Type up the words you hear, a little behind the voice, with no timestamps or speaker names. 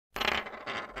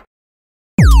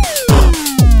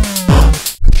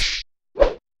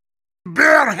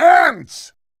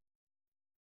points.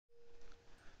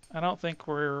 I don't think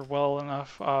we're well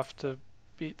enough off to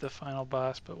beat the final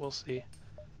boss, but we'll see.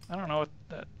 I don't know what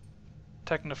that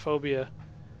technophobia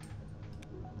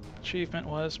achievement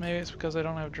was. Maybe it's because I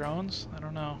don't have drones? I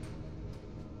don't know.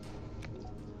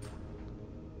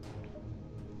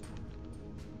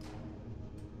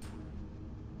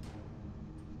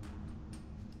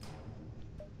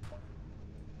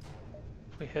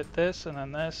 If we hit this and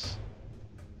then this.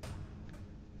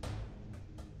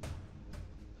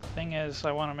 The thing is,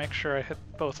 I want to make sure I hit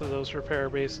both of those repair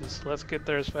bases. Let's get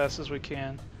there as fast as we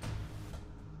can.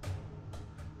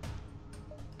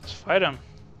 Let's fight him.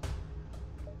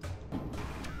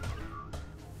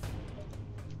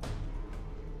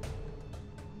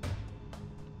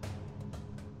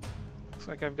 Looks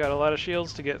like I've got a lot of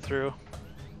shields to get through.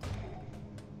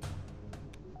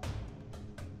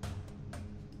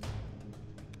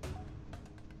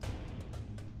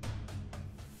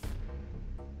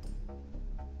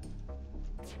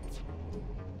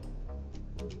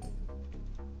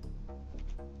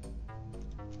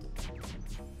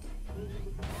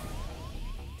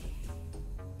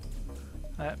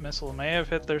 That missile may have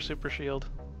hit their super shield.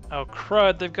 Oh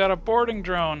crud, they've got a boarding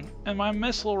drone in my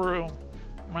missile room.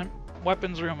 My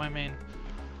weapons room, I mean.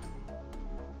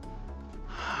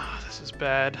 This is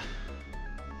bad.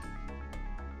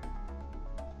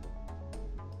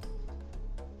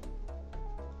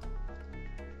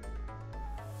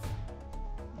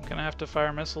 I'm gonna have to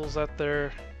fire missiles at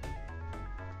their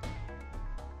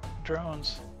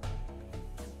drones.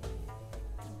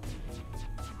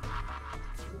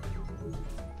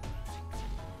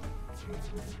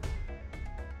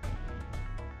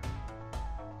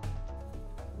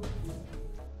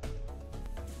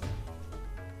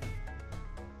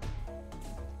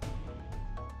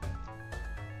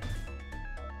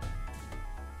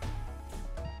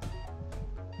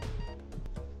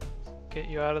 Get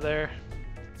you out of there.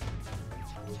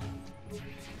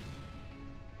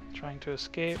 Trying to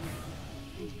escape.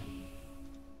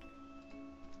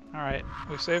 Alright,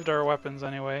 we saved our weapons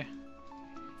anyway.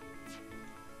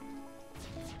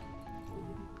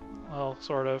 Well,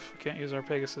 sort of. We can't use our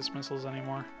Pegasus missiles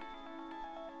anymore.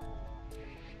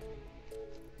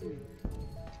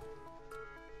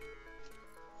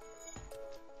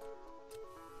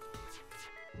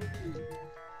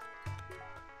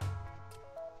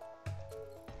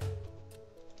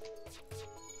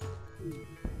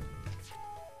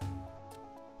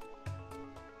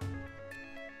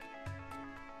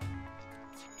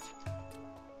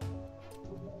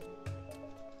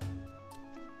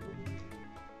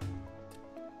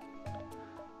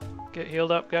 Get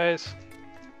healed up, guys.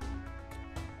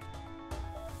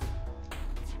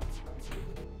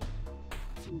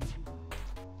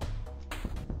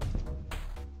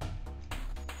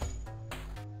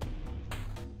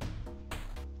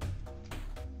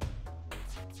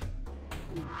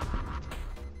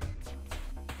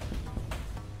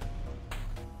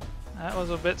 That was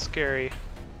a bit scary.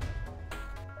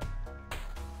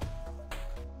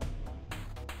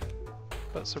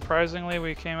 But surprisingly,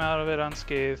 we came out of it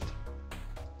unscathed.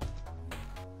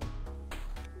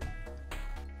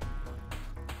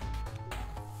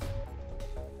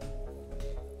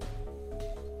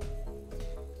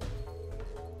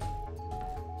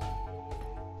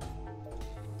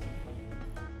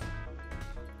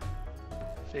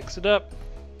 Fix it up.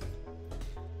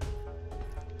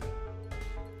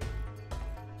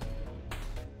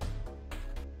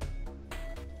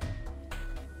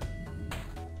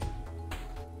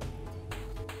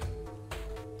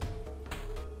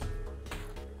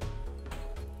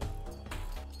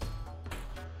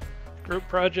 Group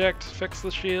project, fix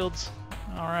the shields.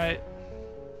 Alright.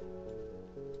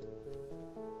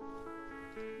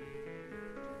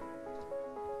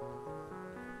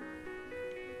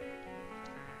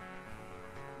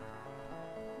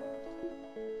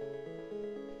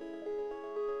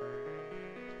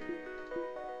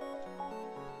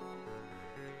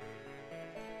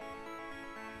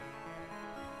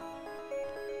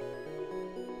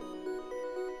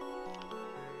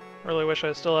 Really wish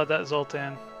I still had that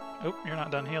Zoltan. Oop, you're not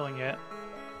done healing yet.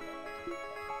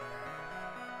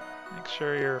 Make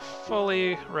sure you're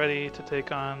fully ready to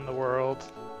take on the world.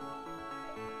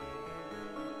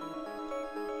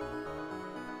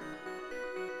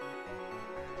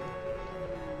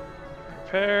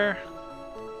 Repair.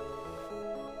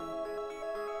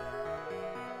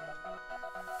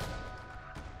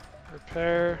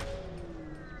 Repair.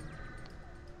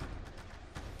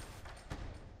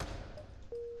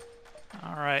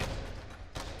 Alright.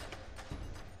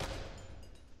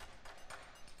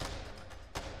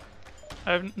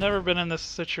 I've never been in this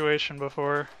situation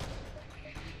before.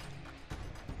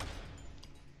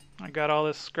 I got all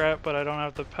this scrap, but I don't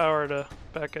have the power to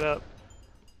back it up.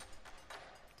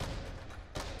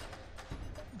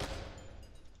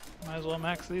 Might as well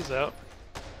max these out.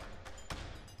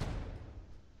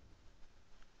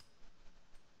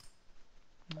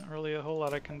 Not really a whole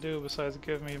lot I can do besides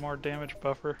give me more damage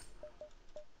buffer.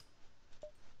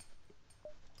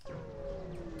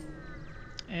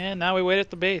 And now we wait at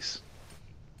the base.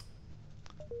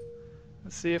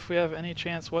 Let's see if we have any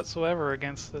chance whatsoever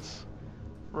against this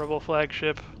rebel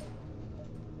flagship.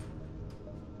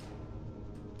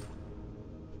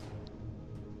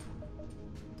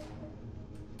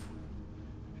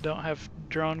 We don't have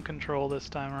drone control this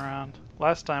time around.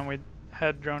 Last time we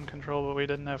had drone control, but we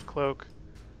didn't have cloak.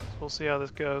 So we'll see how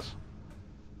this goes.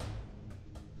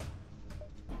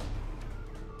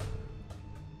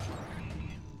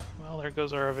 Well, there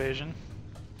goes our evasion.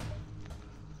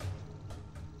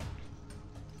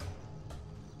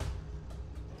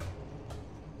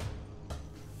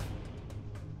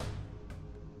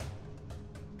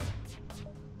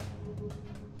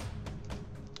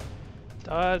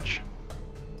 Dodge.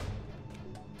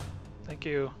 Thank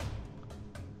you.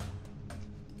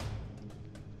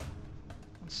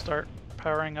 Let's start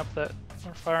powering up that,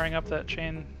 or firing up that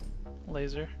chain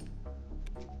laser.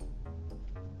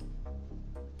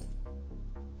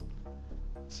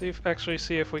 Actually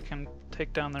see if we can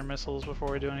take down their missiles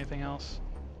before we do anything else.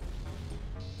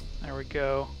 There we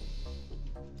go.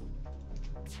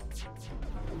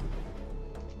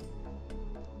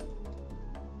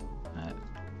 That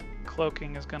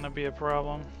cloaking is gonna be a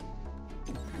problem.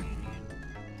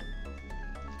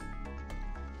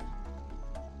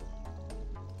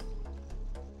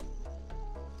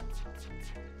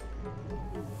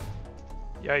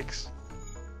 Yikes.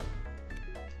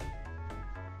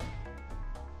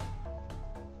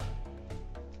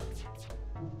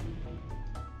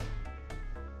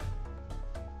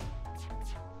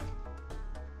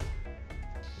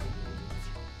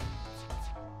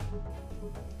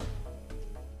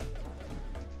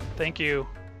 Thank you.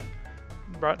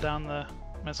 Brought down the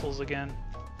missiles again.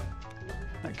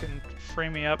 That can free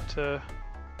me up to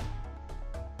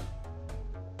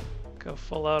go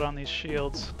full out on these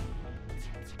shields.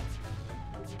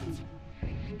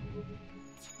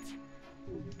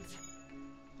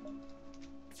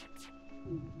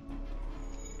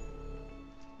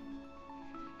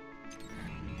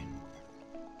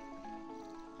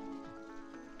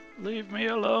 Leave me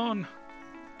alone.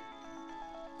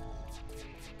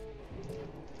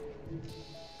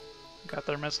 Got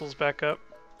their missiles back up.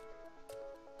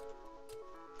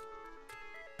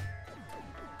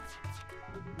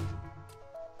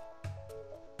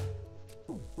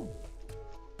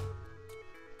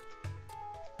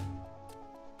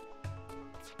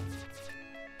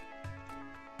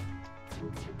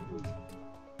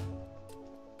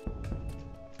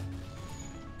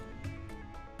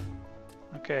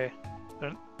 Okay,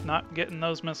 they're not getting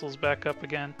those missiles back up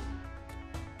again.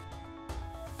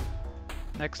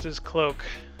 Next is cloak.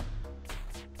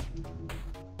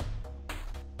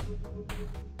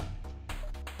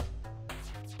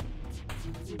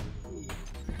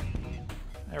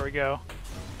 There we go.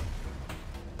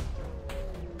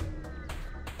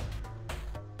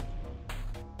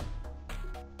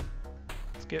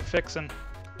 Let's get fixing.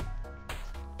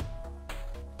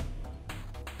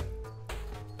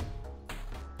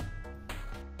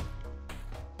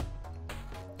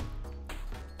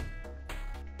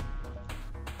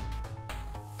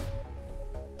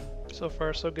 So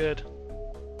far, so good.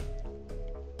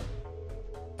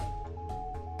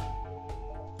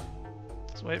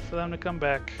 Let's wait for them to come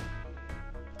back.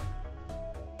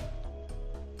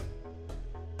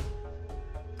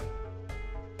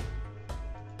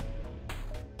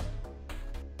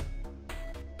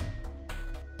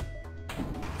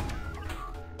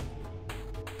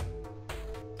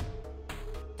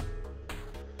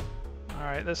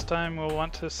 Alright, this time we'll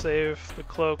want to save the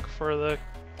cloak for the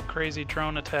crazy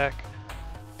drone attack.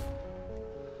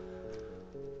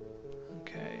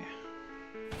 Okay.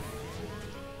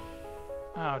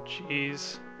 Oh,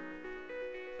 jeez.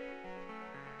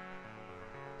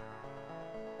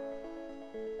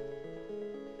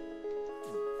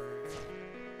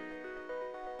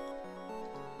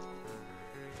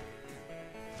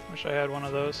 Wish I had one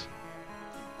of those.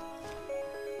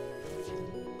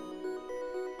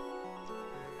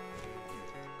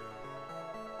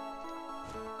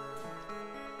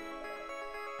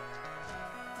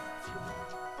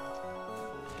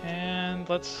 And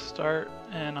let's start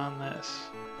in on this.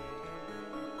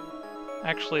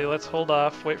 Actually, let's hold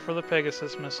off, wait for the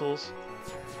Pegasus missiles.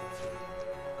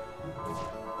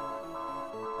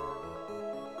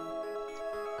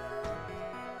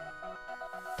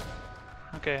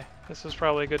 Okay, this is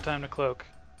probably a good time to cloak.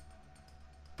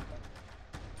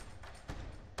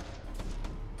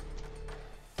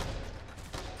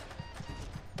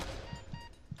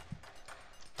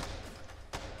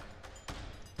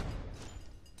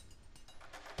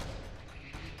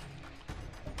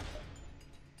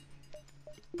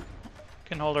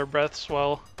 Can hold our breaths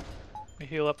while we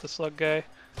heal up the slug guy.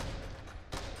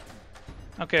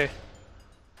 Okay.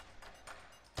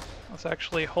 Let's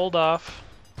actually hold off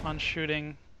on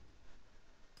shooting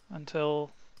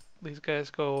until these guys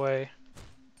go away.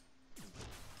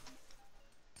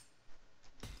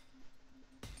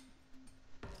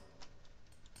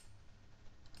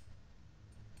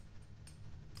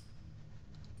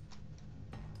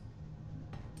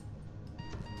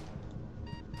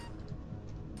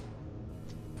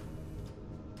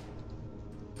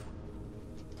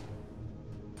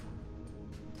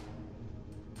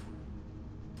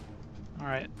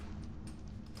 Alright.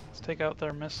 Let's take out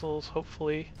their missiles,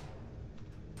 hopefully.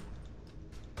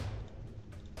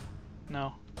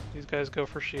 No. These guys go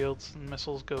for shields, and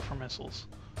missiles go for missiles.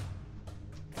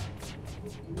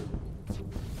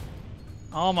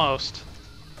 Almost.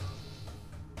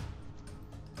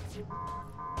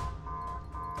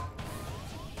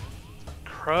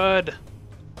 Crud.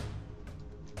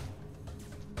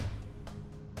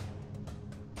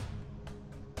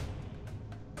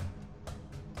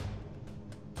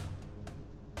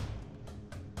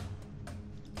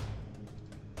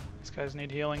 These guys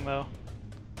need healing though.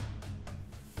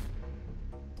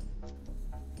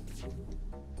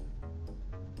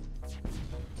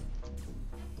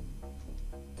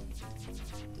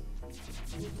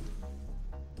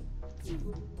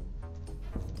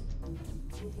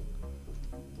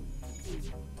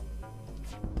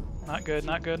 Not good,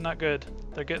 not good, not good.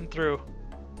 They're getting through.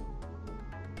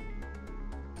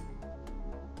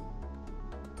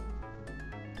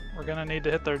 We're gonna need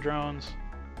to hit their drones.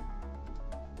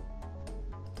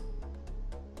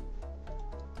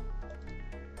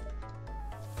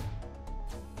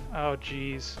 Oh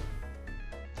jeez.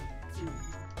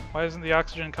 Why isn't the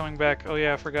oxygen coming back? Oh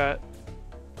yeah, I forgot.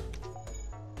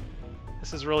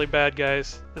 This is really bad,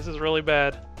 guys. This is really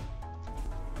bad.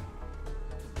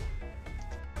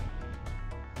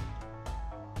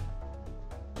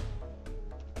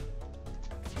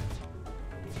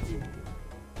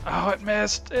 Oh, it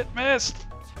missed! It missed!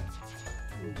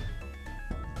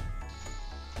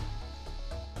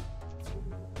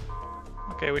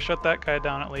 Okay, we shut that guy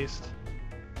down at least.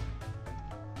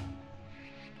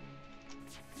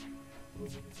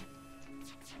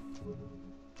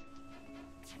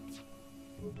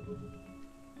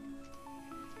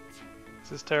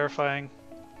 This is terrifying.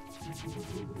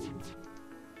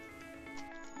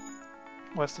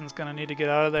 Weston's gonna need to get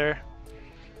out of there.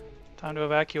 Time to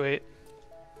evacuate.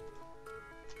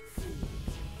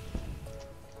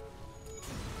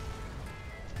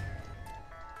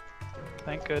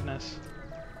 Thank goodness.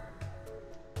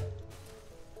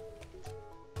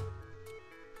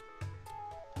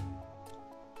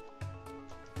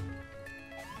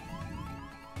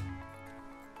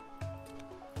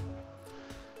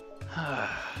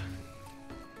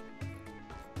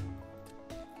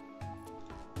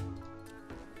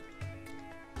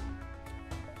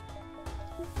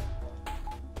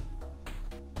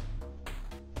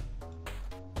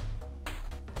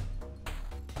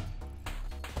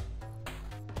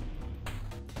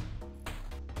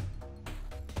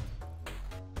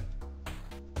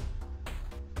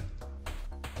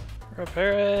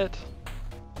 Repair it!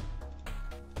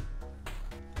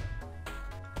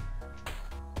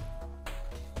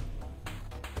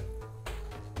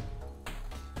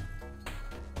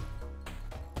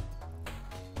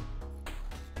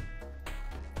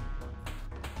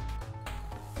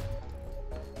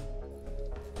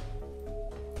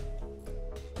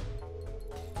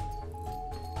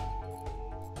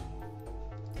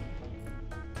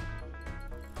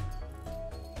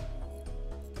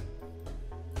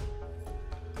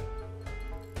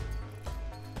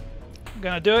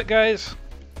 Gonna do it, guys.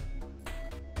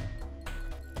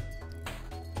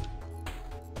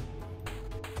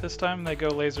 This time they go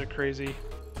laser crazy.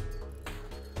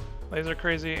 Laser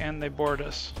crazy, and they board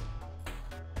us.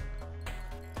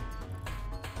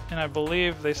 And I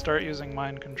believe they start using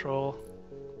mind control.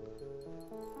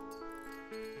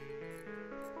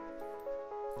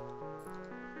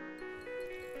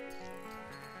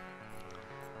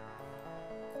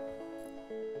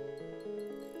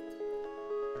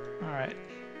 Alright.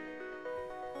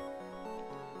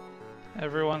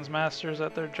 Everyone's masters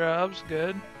at their jobs,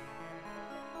 good.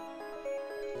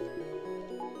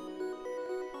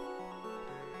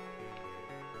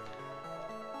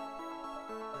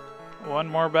 One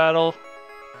more battle.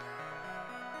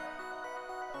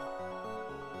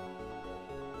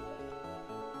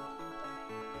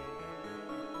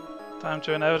 Time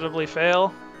to inevitably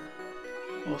fail.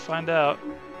 We'll find out.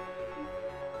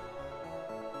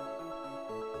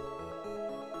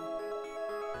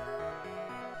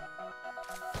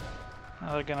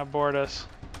 Now they're gonna board us.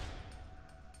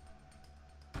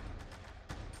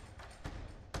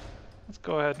 Let's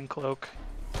go ahead and cloak.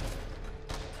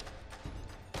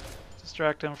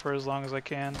 Distract him for as long as I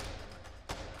can.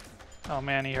 Oh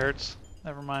man, he hurts.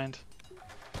 Never mind.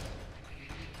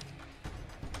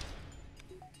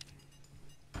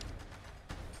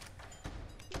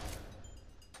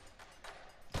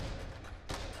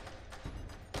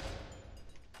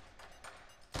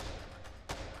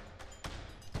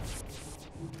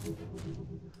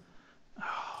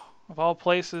 Of all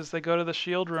places, they go to the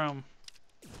shield room.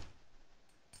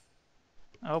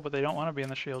 Oh, but they don't want to be in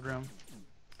the shield room.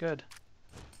 Good.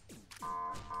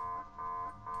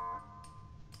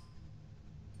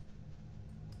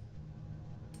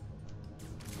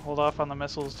 Hold off on the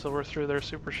missiles till we're through their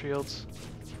super shields.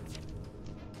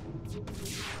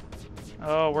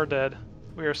 Oh, we're dead.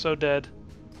 We are so dead.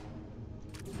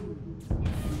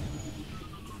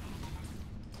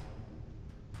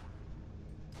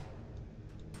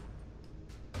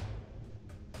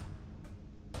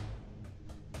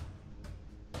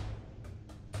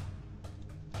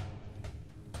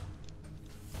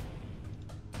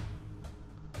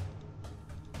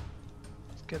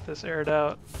 Get this aired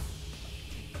out.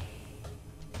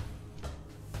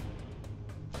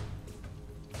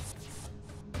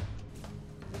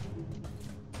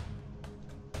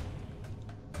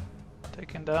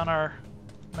 Taking down our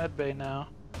med bay now.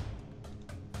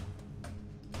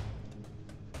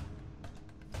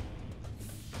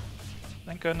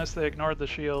 Thank goodness they ignored the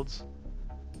shields.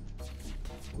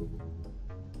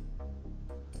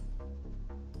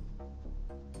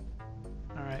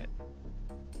 Alright.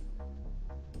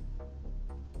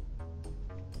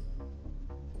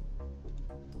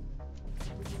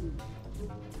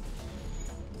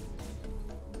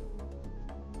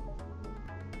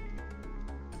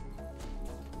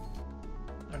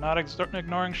 They're not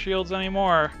ignoring shields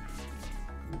anymore.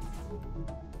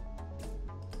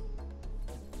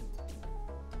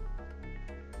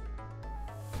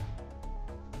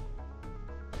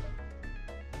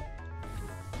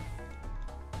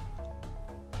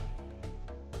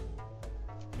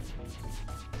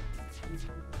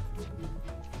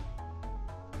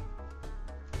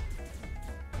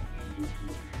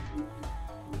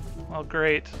 Well,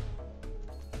 great.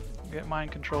 Get mine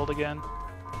controlled again.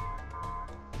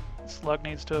 Slug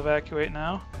needs to evacuate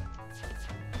now.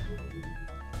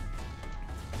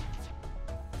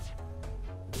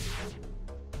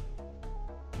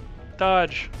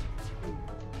 Dodge.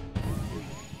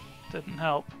 Didn't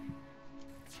help.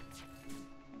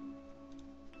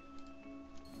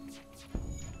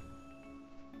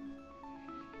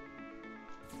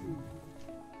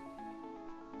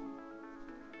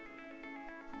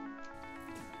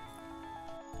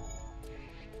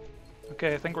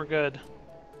 Okay, I think we're good.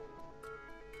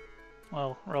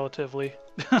 Well, relatively.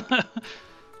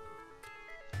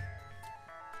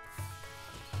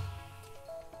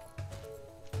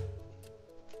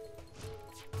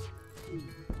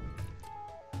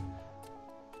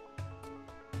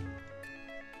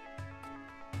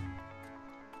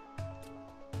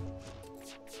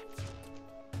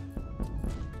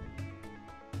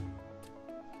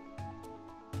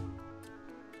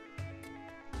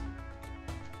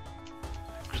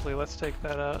 Actually, let's take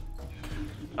that out.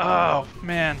 Oh,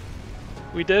 man.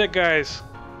 We did it, guys.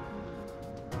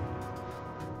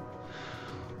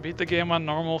 Beat the game on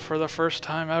normal for the first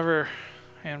time ever.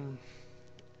 And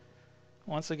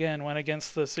once again, went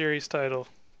against the series title.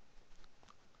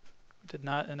 Did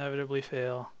not inevitably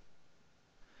fail.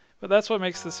 But that's what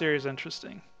makes the series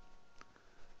interesting.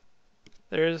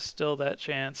 There is still that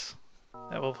chance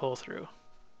that we'll pull through.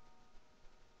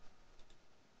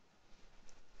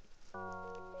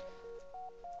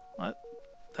 What?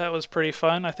 That was pretty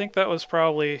fun. I think that was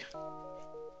probably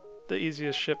the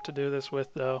easiest ship to do this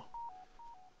with, though.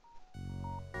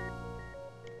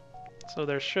 So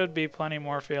there should be plenty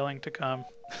more failing to come.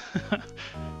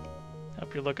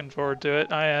 Hope you're looking forward to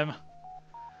it. I am.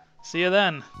 See you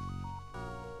then.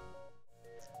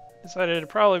 Decided it'd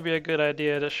probably be a good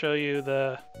idea to show you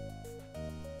the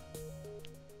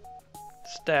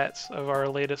stats of our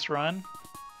latest run.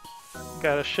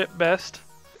 Got a ship best.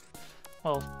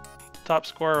 Well, top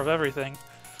score of everything.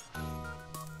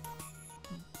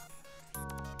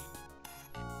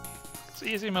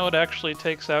 Easy mode actually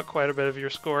takes out quite a bit of your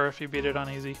score if you beat it on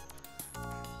easy.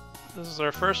 This is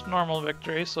our first normal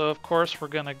victory, so of course we're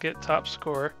gonna get top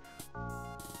score.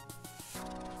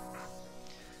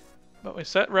 But we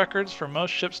set records for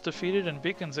most ships defeated and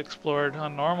beacons explored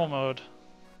on normal mode.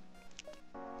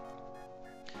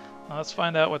 Now let's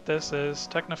find out what this is.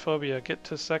 Technophobia. Get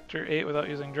to Sector 8 without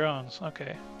using drones.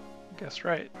 Okay, guess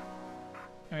right.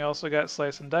 And we also got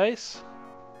Slice and Dice.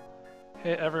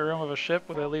 Hit every room of a ship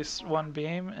with at least one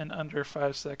beam in under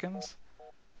 5 seconds.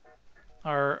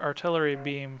 Our artillery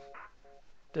beam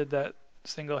did that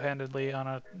single-handedly on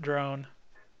a drone.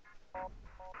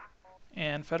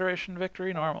 And Federation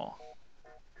Victory normal.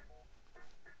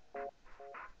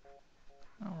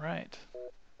 Alright.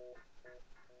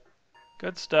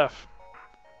 Good stuff.